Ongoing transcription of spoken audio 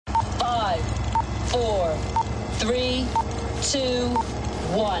4, 3, 2,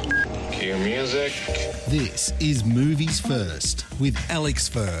 1. Cue music. This is Movies First with Alex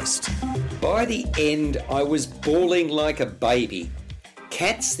First. By the end, I was bawling like a baby.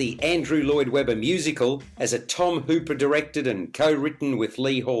 Cats, the Andrew Lloyd Webber musical, as a Tom Hooper directed and co-written with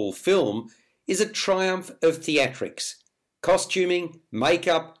Lee Hall film, is a triumph of theatrics. Costuming,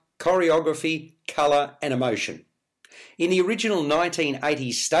 makeup, choreography, colour and emotion. In the original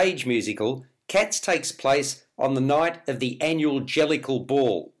 1980s stage musical, Cats takes place on the night of the annual Jellicle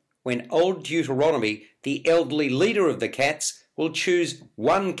Ball, when Old Deuteronomy, the elderly leader of the Cats, will choose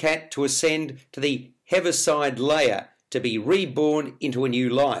one cat to ascend to the Heaviside layer to be reborn into a new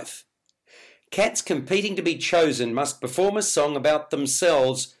life. Cats competing to be chosen must perform a song about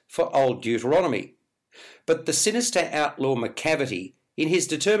themselves for Old Deuteronomy. But the sinister outlaw McCavity, in his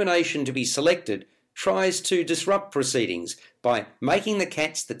determination to be selected, tries to disrupt proceedings by making the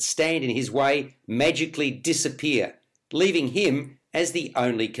cats that stand in his way magically disappear, leaving him as the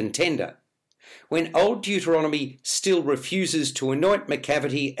only contender. When Old Deuteronomy still refuses to anoint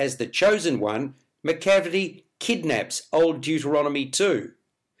McCavity as the chosen one, McCavity kidnaps Old Deuteronomy too.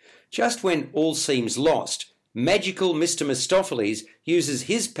 Just when all seems lost, magical Mr. Mistopheles uses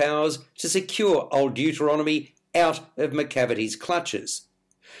his powers to secure Old Deuteronomy out of McCavity's clutches.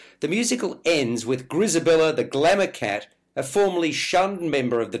 The musical ends with Grizabella the Glamour Cat, a formerly shunned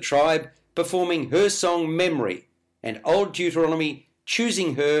member of the tribe, performing her song Memory, and Old Deuteronomy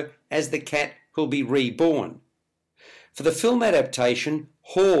choosing her as the cat who'll be reborn. For the film adaptation,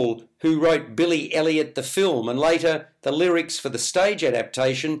 Hall, who wrote Billy Elliot the film and later the lyrics for the stage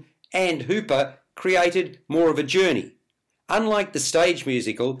adaptation, and Hooper created More of a Journey. Unlike the stage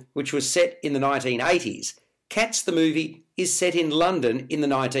musical, which was set in the 1980s, Cats the movie is set in London in the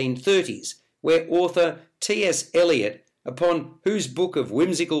 1930s, where author T.S. Eliot, upon whose book of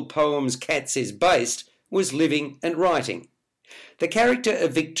whimsical poems Cats is based, was living and writing. The character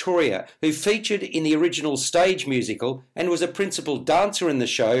of Victoria, who featured in the original stage musical and was a principal dancer in the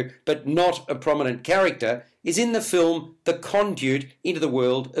show but not a prominent character, is in the film the conduit into the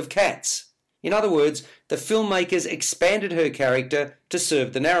world of Cats. In other words, the filmmakers expanded her character to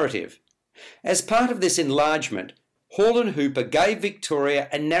serve the narrative. As part of this enlargement, Hall and Hooper gave Victoria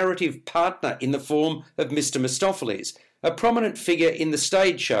a narrative partner in the form of Mr. Mistopheles, a prominent figure in the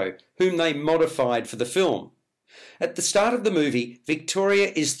stage show, whom they modified for the film. At the start of the movie,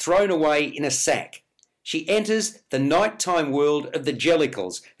 Victoria is thrown away in a sack. She enters the nighttime world of the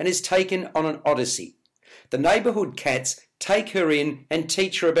Jellicles and is taken on an odyssey. The neighbourhood cats take her in and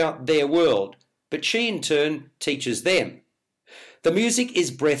teach her about their world, but she in turn teaches them. The music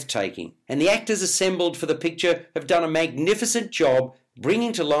is breathtaking, and the actors assembled for the picture have done a magnificent job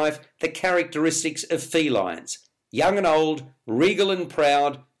bringing to life the characteristics of felines: young and old, regal and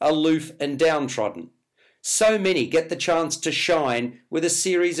proud, aloof and downtrodden. So many get the chance to shine with a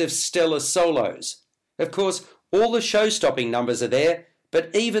series of stellar solos. Of course, all the show-stopping numbers are there,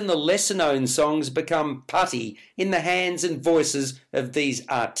 but even the lesser-known songs become putty in the hands and voices of these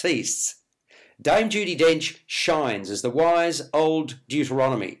artistes. Dame Judi Dench shines as the wise old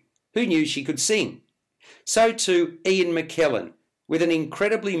Deuteronomy. Who knew she could sing? So too Ian McKellen, with an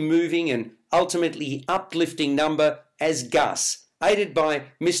incredibly moving and ultimately uplifting number as Gus, aided by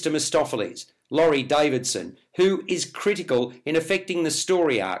Mr. Mistopheles, Laurie Davidson, who is critical in affecting the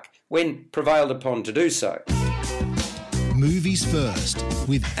story arc when prevailed upon to do so. Movies First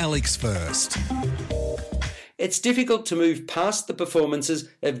with Alex First. It's difficult to move past the performances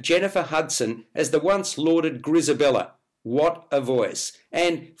of Jennifer Hudson as the once lauded Grizabella, what a voice,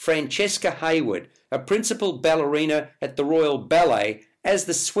 and Francesca Hayward, a principal ballerina at the Royal Ballet, as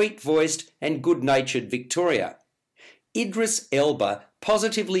the sweet-voiced and good-natured Victoria. Idris Elba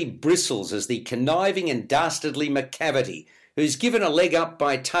positively bristles as the conniving and dastardly McCavity, who's given a leg up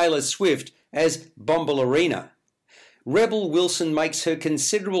by Taylor Swift as Bombalurina. Rebel Wilson makes her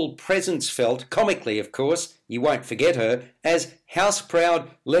considerable presence felt, comically of course, you won't forget her, as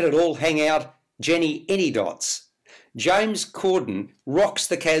house-proud, let-it-all-hang-out Jenny Anydots. James Corden rocks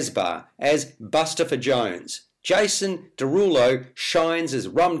the Casbah as Bustopher Jones. Jason Derulo shines as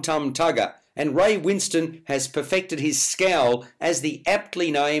Rum Tum Tugger, and Ray Winston has perfected his scowl as the aptly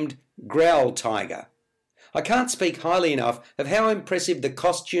named Growl Tiger. I can't speak highly enough of how impressive the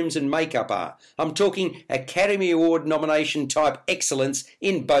costumes and makeup are. I'm talking Academy Award nomination type excellence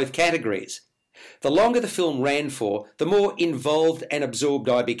in both categories. The longer the film ran for, the more involved and absorbed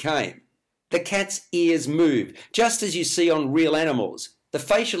I became. The cat's ears move, just as you see on real animals. The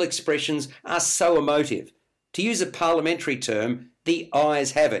facial expressions are so emotive. To use a parliamentary term, the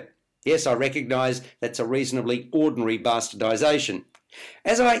eyes have it. Yes, I recognise that's a reasonably ordinary bastardisation.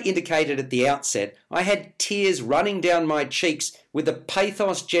 As I indicated at the outset, I had tears running down my cheeks with the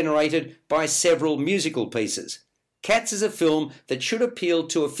pathos generated by several musical pieces. Cats is a film that should appeal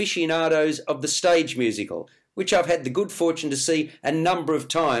to aficionados of the stage musical, which I've had the good fortune to see a number of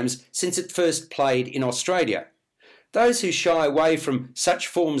times since it first played in Australia. Those who shy away from such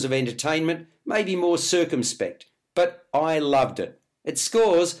forms of entertainment may be more circumspect, but I loved it. It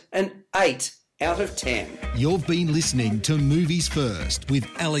scores an 8 out of 10. You've been listening to Movies First with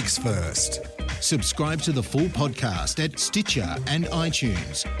Alex First. Subscribe to the full podcast at Stitcher and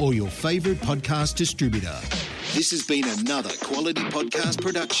iTunes or your favourite podcast distributor. This has been another quality podcast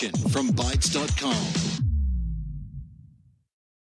production from Bytes.com.